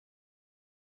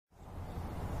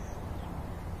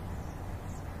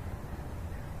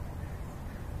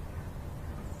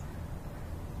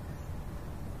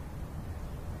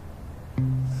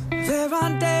There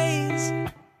are days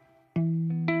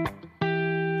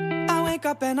I wake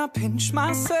up and I pinch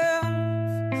myself.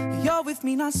 You're with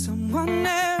me, not someone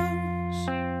else.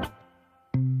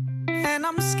 And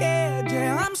I'm scared,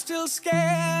 yeah, I'm still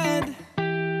scared.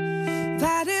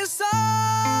 That is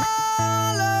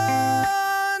all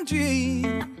a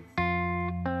dream.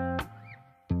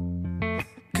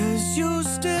 'Cause you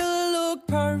still look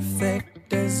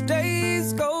perfect as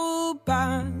days go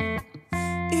by.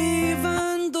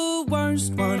 Even the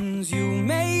worst ones, you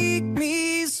make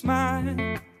me smile.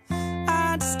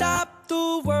 I'd stop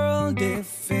the world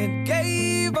if it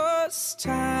gave us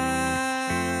time.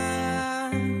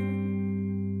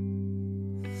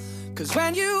 'Cause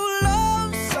when you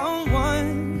love someone,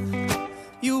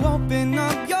 you open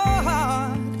up your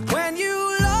heart. When you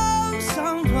love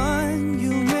someone,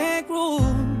 you make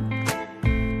room.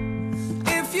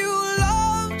 If you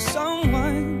love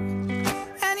someone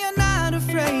and you're not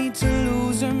afraid to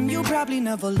lose them, you probably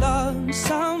never loved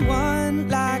someone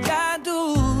like I do.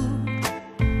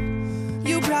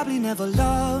 You probably never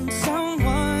loved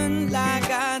someone like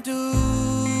I do.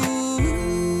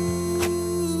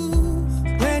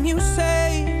 When you say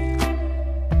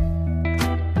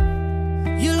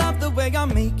you love the way I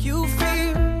make you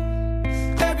feel,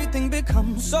 everything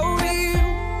becomes so real.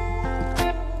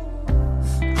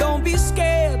 Don't be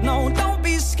scared, no, don't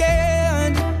be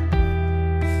scared.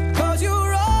 'Cause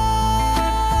you're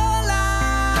all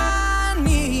I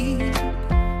need.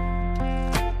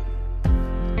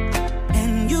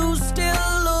 And you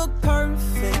still look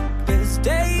perfect as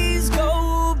days go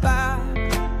by.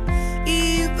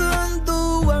 Even the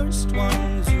worst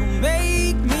ones, you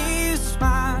make me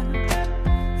smile.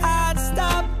 I'd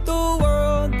stop the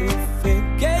world if it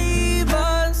gave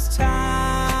us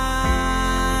time.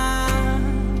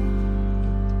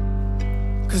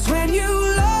 'Cause when you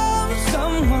love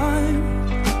someone,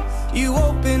 you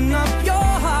open up your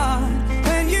heart.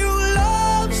 When you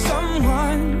love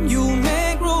someone, you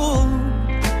make room.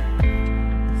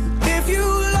 If you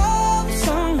love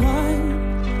someone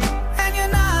and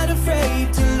you're not afraid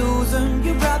to lose them,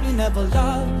 you probably never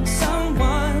loved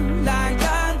someone like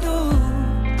I do.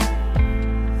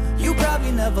 You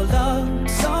probably never loved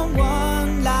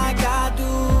someone like I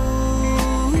do.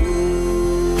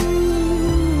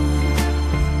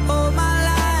 All my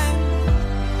life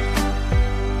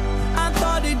I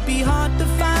thought it'd be hard to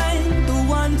find the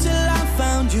one till I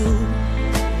found you.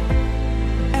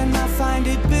 And I find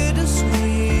it bittersweet.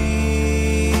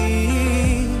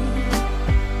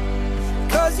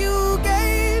 'Cause you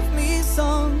gave me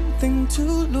something to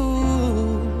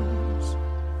lose.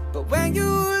 But when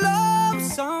you love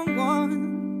someone,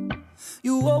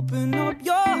 you open up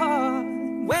your heart.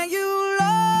 When you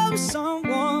love someone,